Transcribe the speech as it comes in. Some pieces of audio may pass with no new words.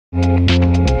Hi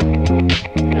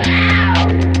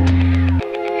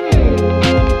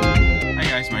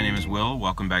guys, my name is Will.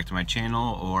 Welcome back to my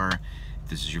channel, or if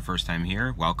this is your first time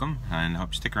here, welcome, and I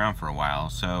hope you stick around for a while.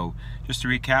 So just to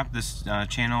recap, this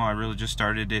channel, I really just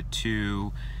started it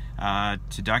to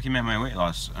document my weight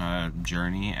loss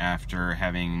journey after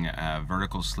having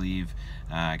vertical sleeve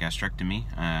gastrectomy,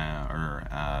 or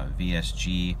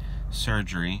VSG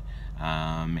surgery,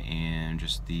 and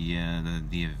just the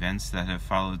events that have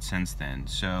followed since then.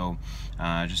 So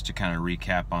just to kind of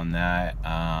recap on that,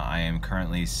 I am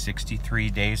currently 63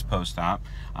 days post-op.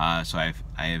 So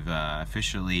I've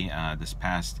officially, this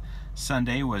past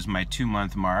Sunday was my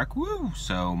 2-month mark. Woo!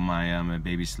 So my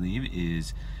baby sleeve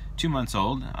is 2 months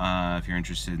old. If you're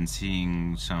interested in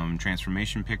seeing some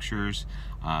transformation pictures,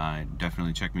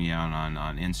 definitely check me out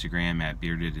on Instagram at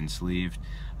Bearded and Sleeved,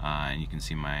 and you can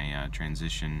see my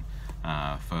transition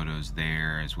photos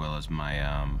there, as well as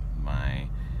my my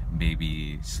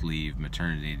baby sleeve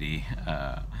maternity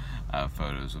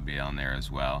photos will be on there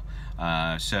as well.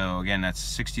 So again, that's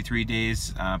 63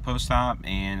 days post-op,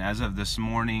 and as of this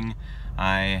morning,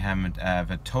 I have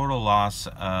a total loss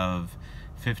of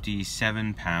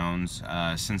 57 pounds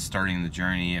since starting the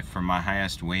journey. From my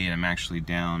highest weight, I'm actually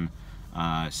down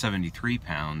 73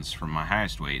 pounds from my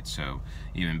highest weight, so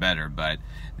even better. But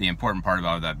the important part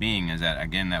about that being is that,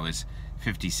 again, that was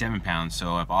 57 pounds,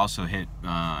 so I've also hit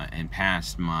and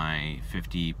passed my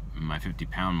 50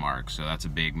 pound mark, so that's a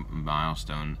big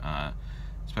milestone,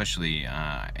 especially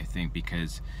I think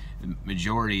because the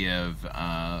majority of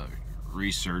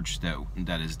research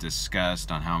that is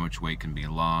discussed on how much weight can be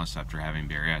lost after having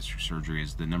bariatric surgery,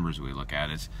 is the numbers we look at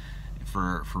is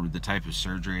for the type of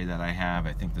surgery that I have.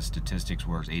 I think the statistics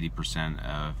were 80%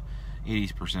 of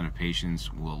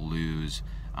patients will lose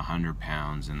 100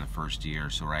 pounds in the first year.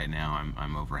 So right now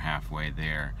I'm over halfway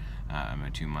there. I'm a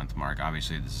 2-month mark.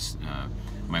 Obviously, this is,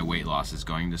 my weight loss is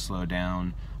going to slow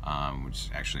down, which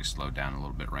actually slowed down a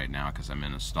little bit right now because I'm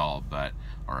in a stall,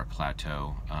 or a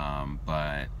plateau.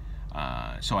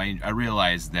 So I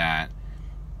realized that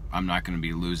I'm not going to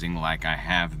be losing like I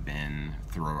have been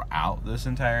throughout this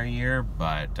entire year,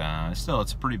 but still,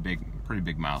 it's a pretty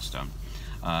big milestone.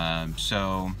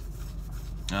 So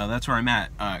that's where I'm at.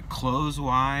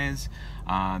 Clothes-wise,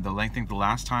 I think the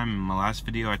last time in my last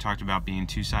video I talked about being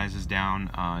 2 sizes down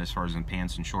as far as in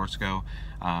pants and shorts go.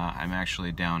 I'm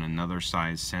actually down another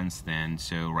size since then.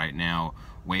 So right now,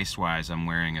 waist-wise, I'm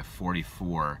wearing a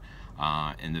 44.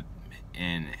 And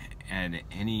at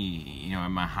any, at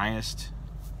my highest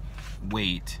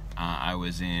weight, I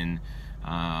was in,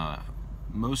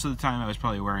 most of the time I was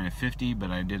probably wearing a 50, but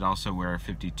I did also wear a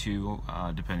 52,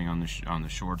 depending on the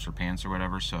shorts or pants or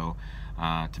whatever. So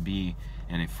to be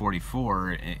in a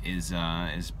 44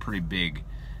 is pretty big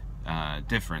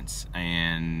difference.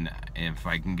 And if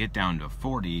I can get down to a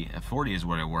 40 is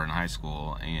what I wore in high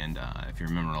school. And if you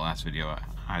remember the last video,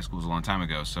 high school was a long time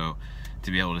ago, so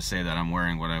to be able to say that I'm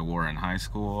wearing what I wore in high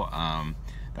school,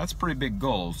 that's a pretty big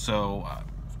goal. So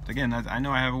again, I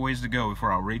know I have a ways to go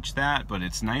before I'll reach that, but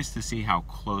it's nice to see how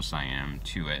close I am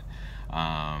to it.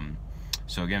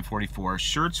 So again, 44.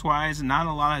 Shirts wise, not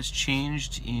a lot has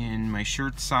changed in my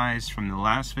shirt size from the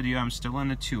last video. I'm still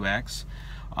in a 2X,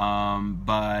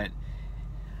 but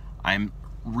I'm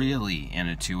really in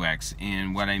a 2X,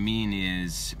 and what I mean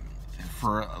is,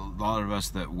 for a lot of us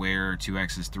that wear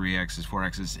 2Xs, 3Xs,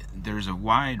 4Xs, there's a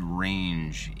wide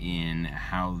range in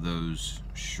how those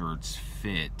shirts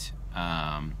fit,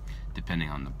 depending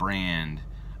on the brand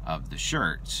of the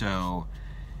shirt. So,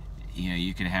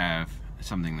 you could have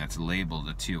something that's labeled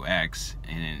a 2X,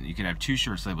 and you could have 2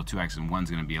 shirts labeled 2X, and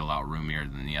one's going to be a lot roomier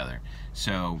than the other.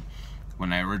 So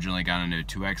when I originally got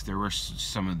into 2X, there were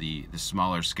some of the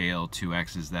smaller scale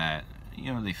 2Xs that,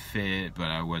 they fit, but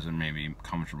I wasn't maybe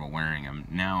comfortable wearing them.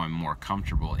 Now I'm more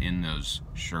comfortable in those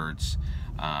shirts,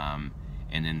 and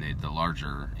then the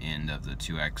larger end of the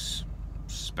 2X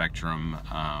spectrum,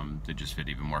 they just fit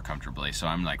even more comfortably. So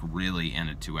I'm like really in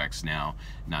a 2X now,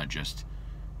 not just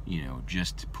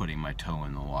just putting my toe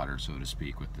in the water, so to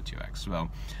speak, with the 2X.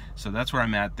 So that's where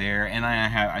I'm at there. And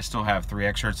I still have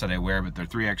 3X shirts that I wear, but they're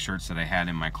 3X shirts that I had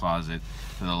in my closet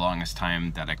for the longest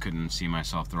time that I couldn't see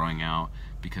myself throwing out,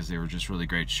 because they were just really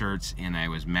great shirts, and I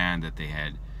was mad that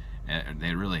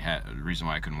they really had, the reason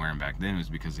why I couldn't wear them back then was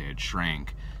because they had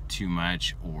shrank too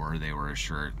much, or they were a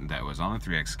shirt that was on a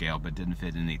 3X scale but didn't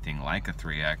fit anything like a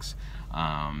 3X.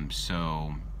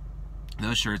 So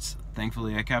those shirts,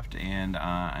 thankfully, I kept, and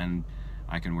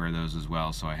I can wear those as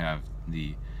well. So I have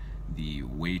the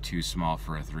way too small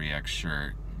for a 3X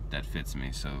shirt that fits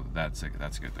me, so that's a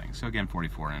good thing. So again,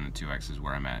 44 and a 2X is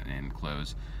where I'm at in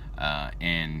clothes.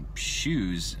 And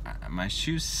shoes, my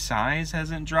shoe size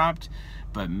hasn't dropped,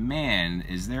 but man,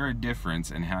 is there a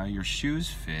difference in how your shoes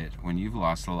fit when you've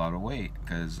lost a lot of weight.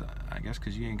 Because I guess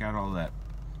because you ain't got all that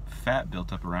fat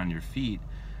built up around your feet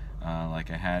like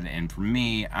I had. And for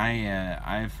me,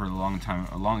 I for the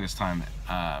longest time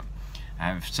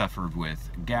I've suffered with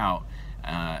gout,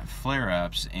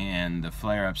 flare-ups, and the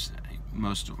flare-ups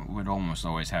would almost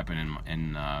always happen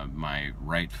in my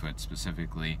right foot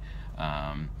specifically.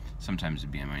 Sometimes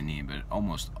it'd be in my knee, but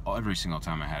almost every single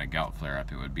time I had a gout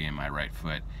flare-up, it would be in my right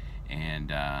foot.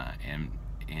 And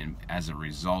as a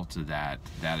result of that,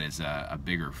 that is a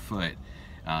bigger foot.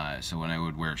 So when I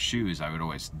would wear shoes, I would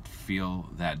always feel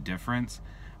that difference.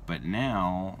 But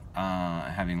now,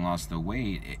 having lost the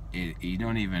weight,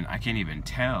 I can't even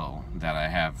tell that I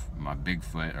have my big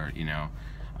foot, or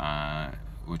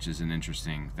which is an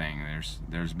interesting thing.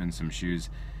 There's been some shoes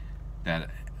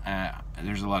that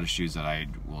there's a lot of shoes that I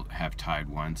will have tied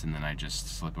once and then I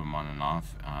just slip them on and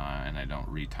off, and I don't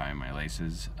retie my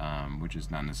laces, which is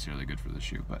not necessarily good for the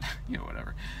shoe, but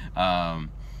whatever.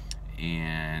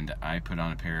 And I put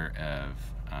on a pair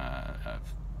of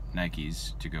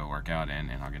Nikes to go work out in,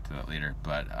 and I'll get to that later,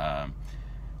 but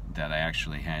that I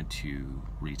actually had to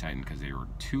retighten because they were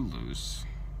too loose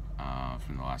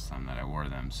from the last time that I wore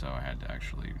them, so I had to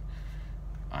actually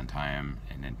untie them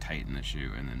and then tighten the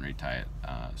shoe and then retie it.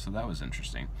 So that was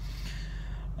interesting.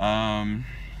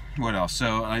 What else?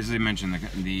 So as I mentioned,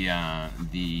 the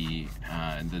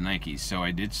Nikes. So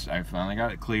I finally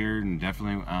got it cleared and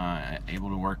definitely able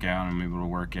to work out. I'm able to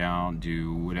work out,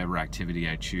 do whatever activity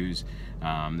I choose.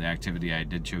 The activity I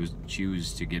did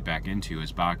choose to get back into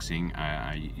is boxing.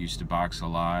 I used to box a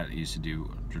lot. I used to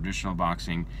do traditional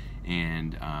boxing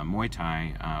and Muay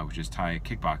Thai, which is Thai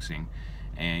kickboxing.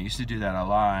 And I used to do that a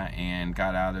lot and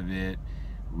got out of it,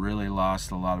 really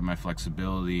lost a lot of my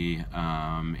flexibility,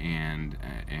 and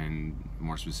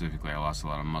more specifically I lost a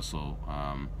lot of muscle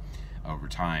over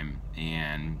time.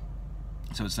 And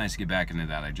so it's nice to get back into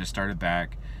that. I just started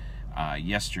back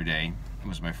yesterday. It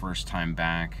was my first time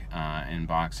back in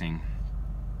boxing.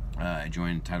 I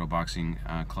joined Title Boxing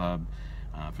Club,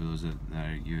 for those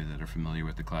that are familiar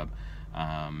with the club,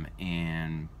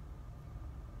 and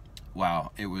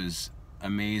wow, it was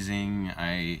amazing.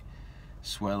 I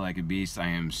sweat like a beast. I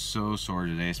am so sore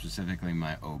today. Specifically,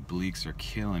 my obliques are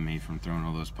killing me from throwing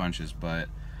all those punches. But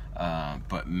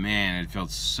man, it felt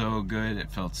so good.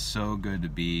 It felt so good to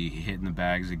be hitting the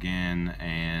bags again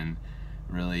and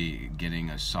really getting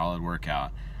a solid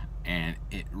workout. And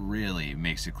it really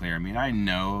makes it clear. I mean, I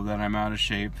know that I'm out of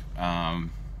shape,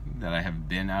 that I have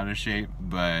been out of shape,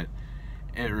 but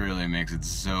it really makes it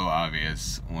so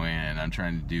obvious when I'm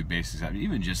trying to do basics.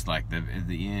 Even just like at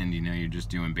the end, you're just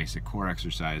doing basic core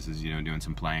exercises, doing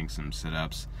some planks, some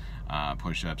sit-ups,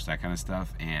 push-ups, that kind of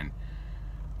stuff, and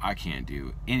I can't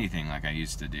do anything like I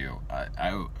used to do.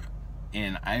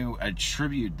 And I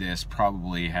attribute this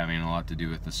probably having a lot to do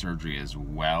with the surgery as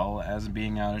well as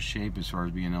being out of shape, as far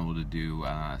as being able to do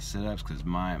sit-ups, because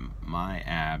my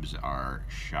abs are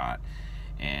shot,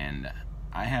 and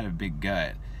I had a big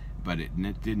gut, but it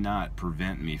did not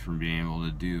prevent me from being able to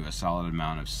do a solid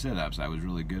amount of sit-ups. I was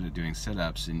really good at doing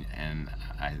sit-ups, and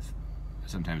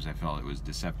sometimes I felt it was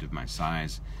deceptive, my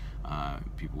size.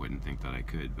 People wouldn't think that I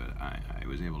could, but I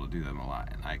was able to do them a lot,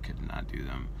 and I could not do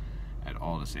them at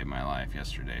all to save my life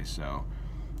yesterday. So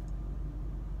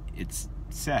it's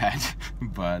sad,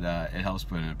 but it helps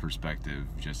put into perspective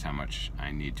just how much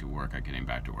I need to work at getting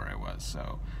back to where I was.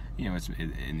 So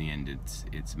in the end,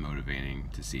 it's motivating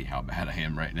to see how bad I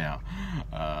am right now.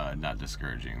 Not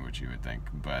discouraging, which you would think,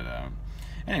 but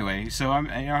anyway, so I'm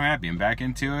happy. I'm back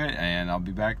into it, and I'll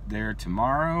be back there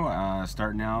tomorrow.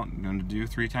 Starting out, I'm going to do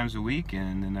 3 times a week,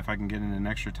 and then if I can get in an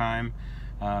extra time,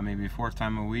 maybe a 4th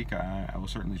time a week, I will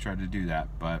certainly try to do that.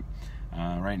 But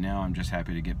right now, I'm just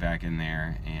happy to get back in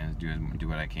there and do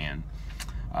what I can.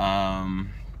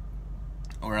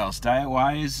 Or else,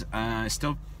 diet-wise,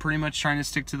 still pretty much trying to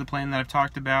stick to the plan that I've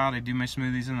talked about. I do my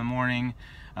smoothies in the morning,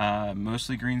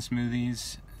 mostly green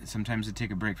smoothies. Sometimes I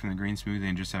take a break from the green smoothie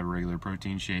and just have a regular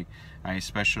protein shake.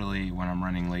 Especially when I'm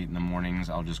running late in the mornings,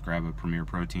 I'll just grab a Premier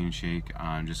protein shake,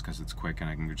 just because it's quick and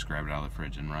I can just grab it out of the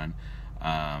fridge and run.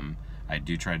 I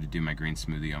do try to do my green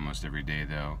smoothie almost every day,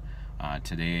 though.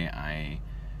 Today I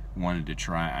wanted to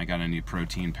try, I got a new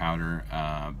protein powder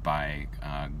by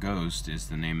Ghost is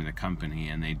the name of the company,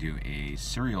 and they do a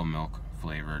cereal milk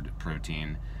flavored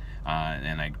protein,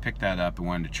 and I picked that up and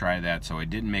wanted to try that. So I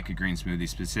didn't make a green smoothie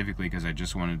specifically because I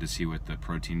just wanted to see what the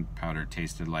protein powder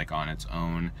tasted like on its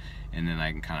own, and then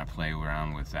I can kind of play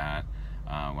around with that.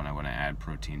 when I want to add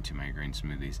protein to my green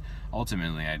smoothies.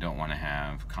 Ultimately, I don't want to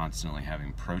have constantly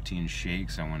having protein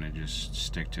shakes. I want to just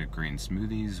stick to green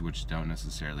smoothies, which don't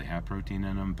necessarily have protein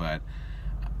in them, but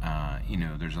you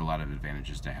know, there's a lot of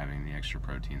advantages to having the extra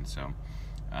protein. So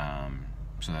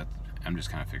so that I'm just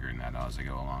kind of figuring that out as I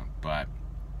go along. But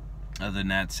other than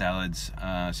that, salads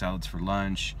for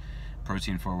lunch,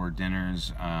 protein forward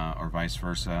dinners, or vice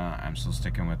versa. I'm still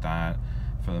sticking with that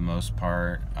for the most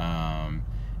part.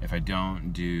 If I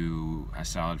don't do a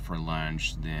salad for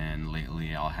lunch, then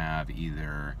lately I'll have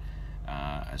either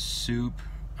a soup.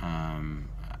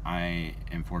 I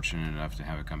am fortunate enough to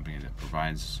have a company that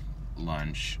provides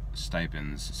lunch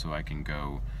stipends, so I can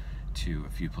go to a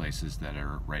few places that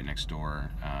are right next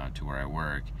door to where I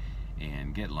work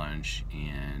and get lunch,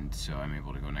 and so I'm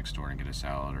able to go next door and get a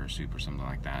salad or a soup or something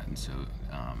like that. And so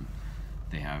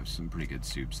they have some pretty good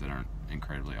soups that aren't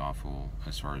incredibly awful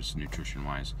as far as nutrition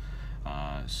wise,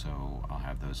 so I'll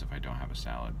have those if I don't have a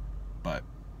salad, but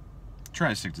try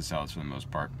to stick to salads for the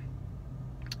most part.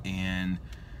 And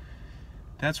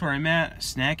that's where I'm at.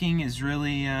 Snacking is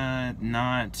really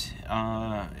not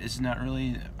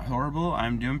really horrible.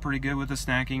 I'm doing pretty good with the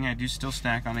snacking. I do still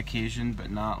snack on occasion, but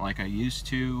not like I used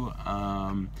to.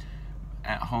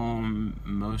 At home,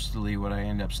 mostly what I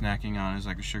end up snacking on is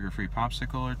like a sugar-free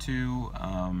popsicle or two,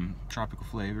 tropical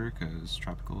flavor, because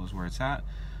tropical is where it's at,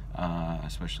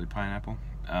 especially pineapple.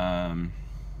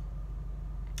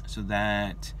 So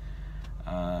that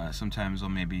sometimes I'll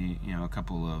maybe, you know, a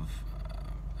couple of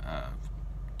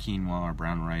quinoa or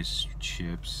brown rice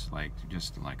chips, like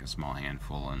just like a small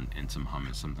handful, and some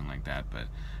hummus, something like that. But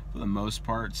for the most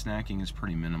part, snacking is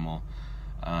pretty minimal.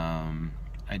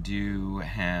 I do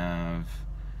have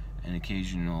an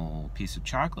occasional piece of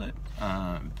chocolate,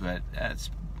 but that's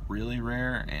really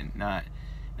rare and not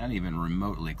even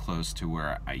remotely close to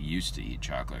where I used to eat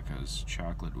chocolate, because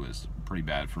chocolate was pretty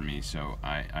bad for me. So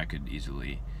I could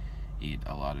easily eat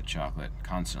a lot of chocolate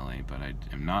constantly, but I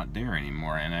am not there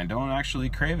anymore, and I don't actually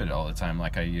crave it all the time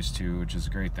like I used to, which is a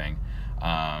great thing.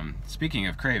 Speaking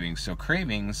of cravings, so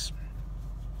cravings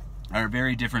are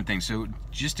very different things. So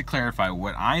just to clarify,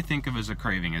 what I think of as a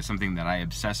craving is something that I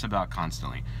obsess about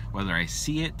constantly. Whether I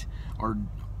see it or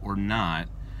not,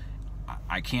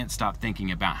 I can't stop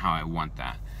thinking about how I want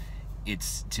that.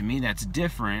 It's, to me, that's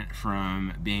different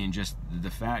from being just the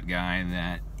fat guy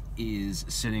that is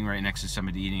sitting right next to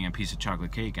somebody eating a piece of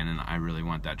chocolate cake, and then I really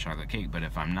want that chocolate cake. But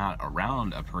if I'm not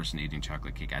around a person eating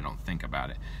chocolate cake, I don't think about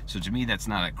it. So to me, that's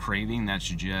not a craving. That's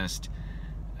just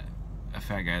a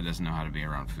fat guy that doesn't know how to be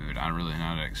around food. I don't really know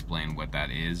how to explain what that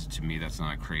is. To me, that's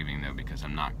not a craving, though, because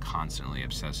I'm not constantly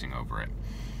obsessing over it.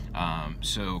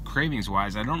 So cravings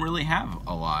wise, I don't really have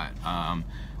a lot,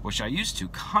 which I used to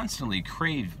constantly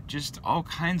crave just all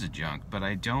kinds of junk, but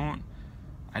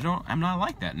I'm not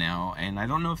like that now, and I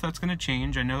don't know if that's going to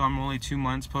change. I know I'm only 2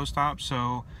 months post-op,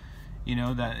 so you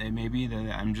know that it may be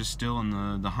that I'm just still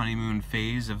in the honeymoon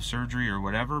phase of surgery or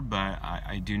whatever, but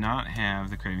I do not have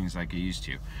the cravings like I used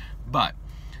to. But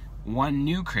one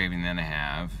new craving that I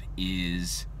have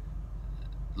is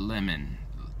lemon,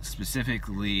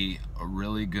 specifically a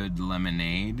really good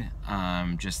lemonade.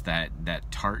 Just that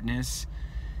tartness,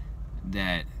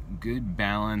 that good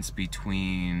balance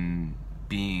between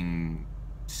being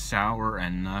sour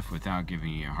enough without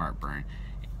giving you heartburn.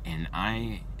 And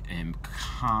I am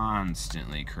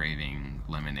constantly craving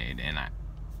lemonade, and I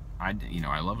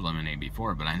loved lemonade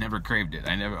before, but I never craved it.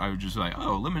 I was just like,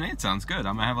 oh, lemonade sounds good,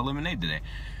 I'm gonna have a lemonade today.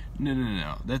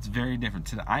 No, that's very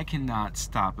different. I cannot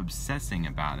stop obsessing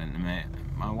about it. And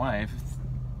my wife,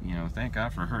 you know, thank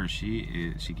God for her,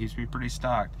 she keeps me pretty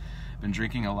stocked. Been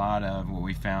drinking a lot of what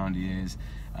we found is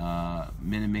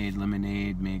Minute Maid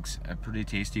lemonade makes a pretty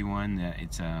tasty one. That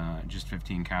it's just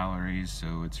 15 calories,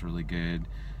 so it's really good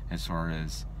as far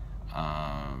as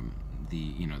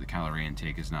the calorie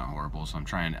intake is not horrible. So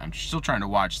I'm still trying to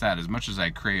watch that. As much as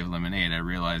I crave lemonade, I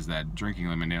realize that drinking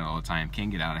lemonade all the time can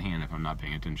get out of hand if I'm not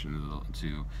paying attention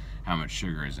to how much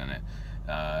sugar is in it.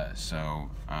 So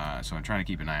I'm trying to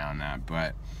keep an eye on that.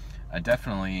 But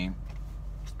definitely,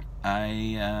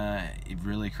 I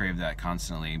really crave that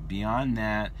constantly. Beyond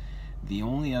that, the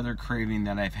only other craving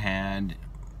that I've had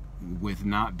with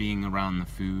not being around the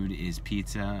food is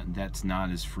pizza. That's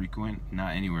not as frequent,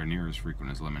 not anywhere near as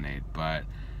frequent as lemonade, but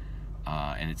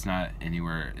and it's not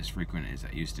anywhere as frequent as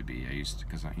it used to be.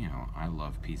 Because I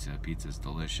love pizza. Pizza's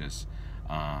delicious,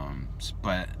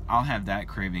 but I'll have that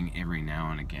craving every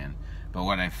now and again. But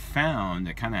what I found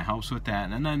that kind of helps with that,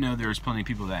 and I know there's plenty of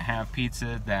people that have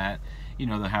pizza that you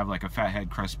know, they'll have like a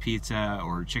fathead crust pizza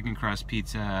or chicken crust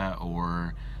pizza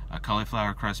or a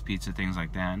cauliflower crust pizza, things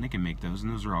like that, and they can make those,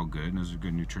 and those are all good, and those are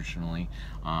good nutritionally.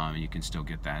 You can still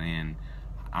get that in.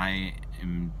 I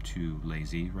am too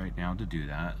lazy right now to do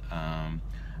that.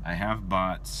 I have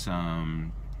bought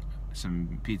some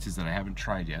pizzas that I haven't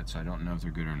tried yet, so I don't know if they're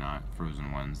good or not,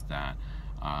 frozen ones that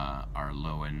are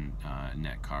low in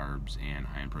net carbs and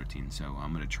high in protein. So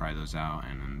I'm going to try those out,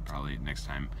 and then probably next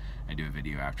time I do a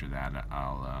video after that,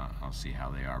 I'll see how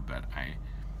they are. But I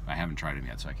haven't tried them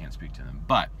yet, so I can't speak to them.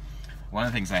 But one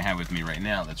of the things I have with me right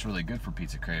now that's really good for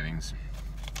pizza cravings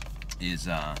is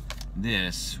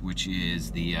this, which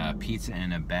is the pizza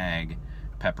in a bag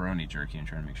pepperoni jerky. I'm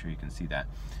trying to make sure you can see that.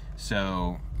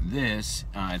 So this,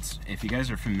 if you guys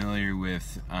are familiar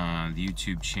with the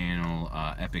YouTube channel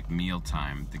Epic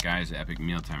Mealtime, the guys at Epic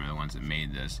Mealtime are the ones that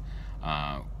made this,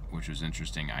 which was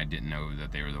interesting. I didn't know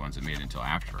that they were the ones that made it until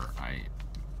after I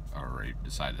already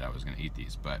decided I was going to eat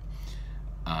these. But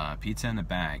pizza in a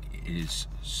bag is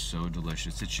so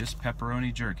delicious. It's just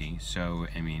pepperoni jerky, so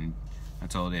I mean,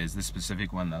 that's all it is. This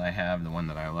specific one that I have, the one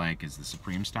that I like, is the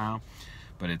Supreme style,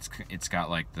 but it's got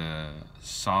like the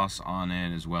sauce on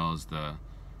it as well as the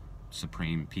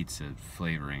Supreme pizza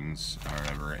flavorings or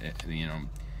whatever. You know,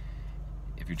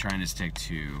 if you're trying to stick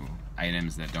to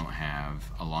items that don't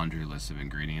have a laundry list of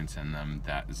ingredients in them,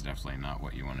 that is definitely not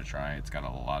what you want to try. It's got a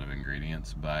lot of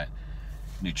ingredients, but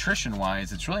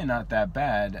nutrition-wise, it's really not that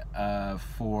bad.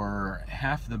 For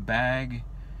half the bag,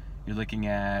 you're looking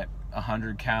at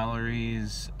 100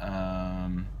 calories, 2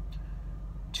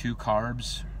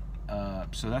 carbs,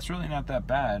 so that's really not that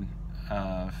bad.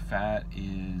 Fat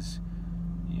is,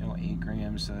 you know, 8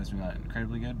 grams, so that's not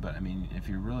incredibly good, but I mean, if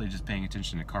you're really just paying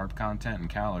attention to carb content and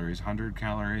calories, 100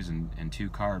 calories and 2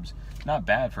 carbs, not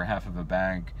bad for half of a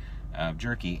bag of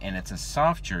jerky. And it's a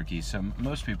soft jerky, so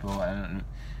most people, I don't know,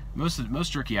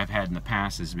 most jerky I've had in the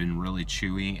past has been really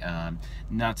chewy.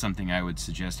 Not something I would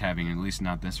suggest having, at least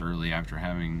not this early after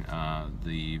having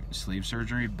the sleeve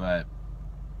surgery, but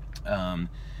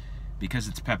because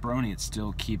it's pepperoni, it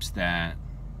still keeps that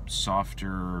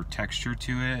softer texture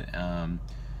to it.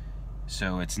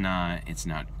 So it's not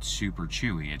super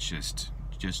chewy. It's just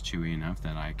chewy enough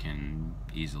that I can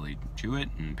easily chew it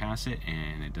and pass it,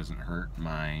 and it doesn't hurt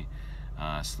my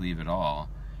sleeve at all.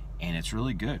 And it's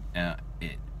really good.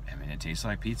 I mean, it tastes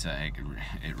like pizza.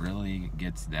 It really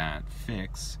gets that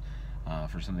fix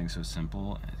for something so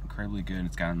simple. It's incredibly good.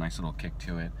 It's got a nice little kick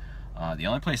to it. The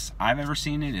only place I've ever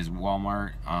seen it is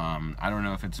Walmart. I don't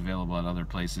know if it's available at other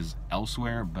places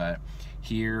elsewhere, but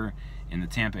here in the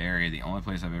Tampa area, the only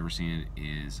place I've ever seen it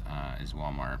is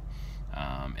Walmart.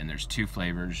 And there's 2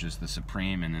 flavors, just the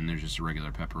Supreme, and then there's just a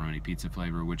regular pepperoni pizza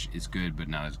flavor, which is good, but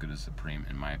not as good as Supreme,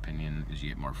 in my opinion, because you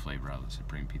get more flavor out of the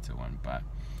Supreme pizza one. But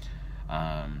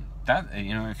that,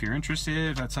 you know, if you're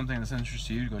interested, if that's something that's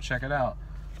interesting to you, go check it out.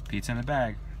 Pizza in a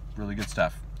bag, really good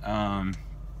stuff.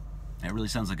 It really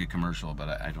sounds like a commercial, but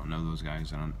I don't know those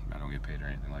guys. I don't get paid or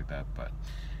anything like that. But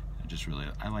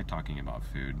I like talking about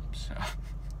food. So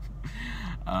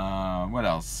what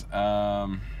else? I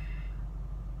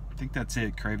think that's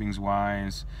it, cravings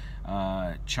wise.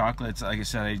 Chocolates, like I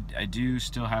said, I do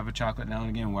still have a chocolate now and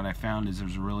again. What I found is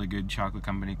there's a really good chocolate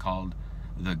company called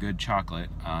The Good Chocolate,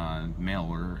 mail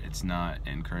order. It's not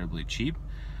incredibly cheap,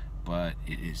 but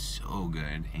it is so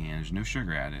good, and there's no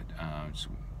sugar added.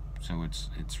 So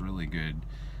it's really good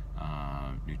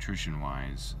nutrition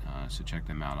wise. So check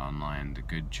them out online, The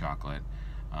Good Chocolate,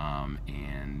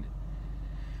 and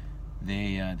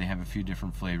they have a few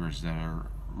different flavors that are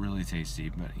really tasty.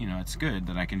 But you know, it's good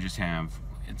that I can just have.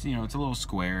 It's, you know, it's a little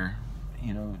square.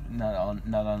 You know, not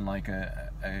unlike a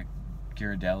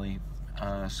Ghirardelli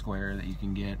square that you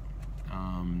can get.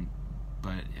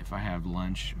 But if I have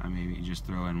lunch, I maybe just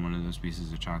throw in one of those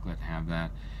pieces of chocolate, have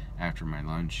that after my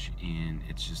lunch, and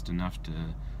it's just enough to,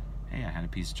 hey, I had a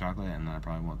piece of chocolate, and then I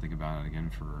probably won't think about it again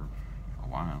for a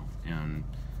while. And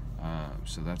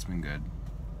so that's been good.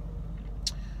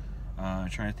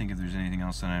 Trying to think if there's anything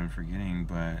else that I'm forgetting,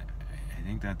 but I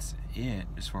think that's it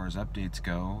as far as updates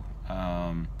go.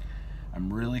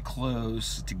 I'm really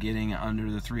close to getting under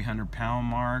the 300-pound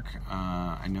mark.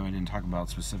 I know I didn't talk about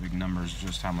specific numbers,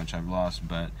 just how much I've lost,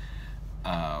 but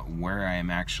where I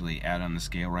am actually at on the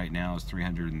scale right now is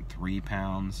 303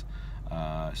 pounds.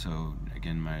 So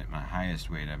again, my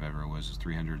highest weight I've ever was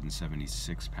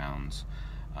 376 pounds.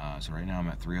 So right now I'm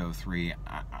at 303.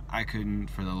 I couldn't,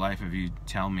 for the life of you,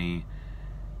 tell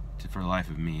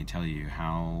you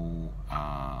how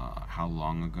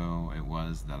long ago it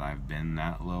was that I've been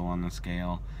that low on the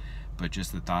scale. But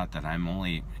just the thought that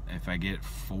if I get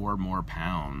 4 more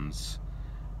pounds,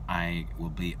 I will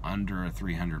be under a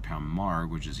 300-pound mark,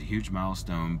 which is a huge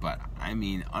milestone. But I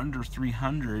mean, under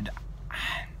 300,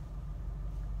 I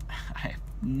have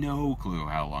no clue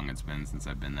how long it's been since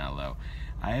I've been that low.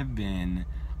 I have been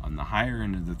on the higher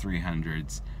end of the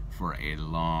 300s for a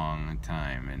long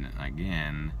time, and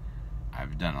again,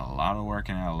 I've done a lot of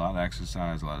working out, a lot of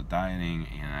exercise, a lot of dieting,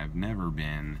 and I've never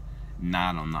been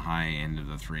not on the high end of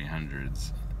the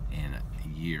 300s in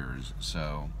years.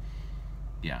 So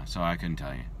yeah, so I couldn't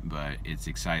tell you, but it's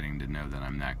exciting to know that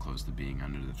I'm that close to being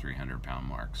under the 300-pound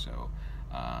mark. So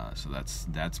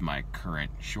that's my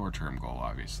current short-term goal.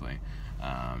 Obviously,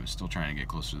 still trying to get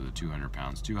closer to the 200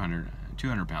 pounds. 200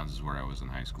 pounds is where I was in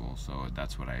high school, so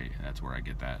that's where I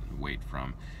get that weight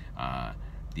from.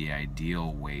 The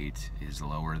ideal weight is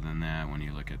lower than that when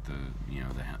you look at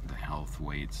the health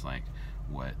weights, like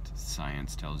what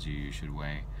science tells you should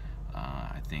weigh.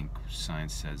 I think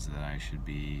science says that I should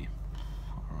be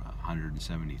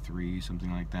 173,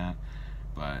 something like that.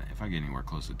 But if I get anywhere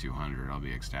close to 200, I'll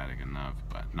be ecstatic enough.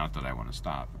 But not that I want to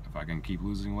stop. If I can keep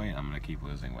losing weight, I'm going to keep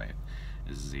losing weight.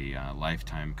 This is a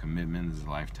lifetime commitment. This is a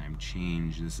lifetime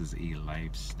change. This is a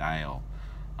lifestyle,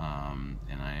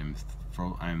 and I am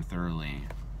thoroughly,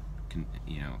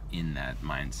 in that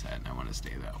mindset, and I want to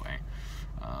stay that way.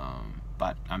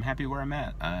 But I'm happy where I'm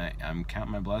at. I'm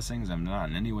counting my blessings. I'm not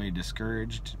in any way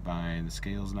discouraged by the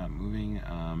scales not moving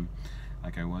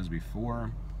like I was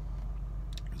before,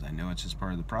 because I know it's just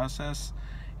part of the process.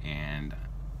 And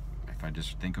if I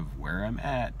just think of where I'm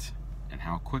at and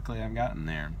how quickly I've gotten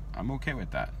there, I'm okay with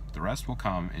that. The rest will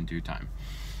come in due time.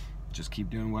 Just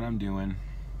keep doing what I'm doing.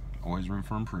 Always room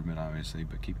for improvement, obviously,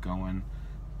 but keep going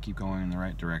in the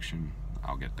right direction.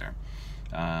 I'll get there.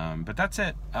 But that's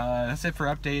it. That's it for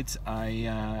updates.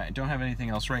 I don't have anything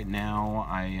else right now.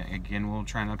 I again will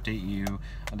try and update you.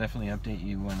 I'll definitely update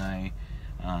you when I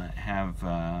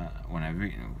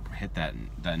hit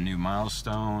that new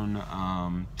milestone,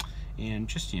 and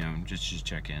just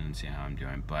check in and see how I'm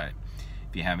doing. But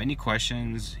if you have any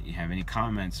questions, you have any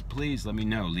comments, please let me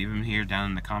know. Leave them here down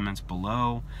in the comments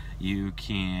below. You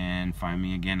can find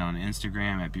me again on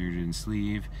Instagram at Bearded and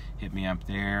Sleeve. Hit me up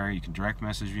there. You can direct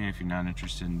message me if you're not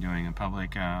interested in doing a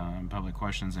public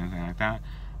questions, anything like that.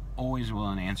 Always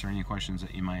willing to answer any questions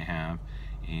that you might have.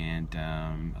 And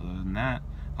other than that,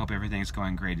 hope everything's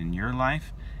going great in your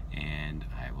life, and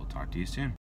I will talk to you soon.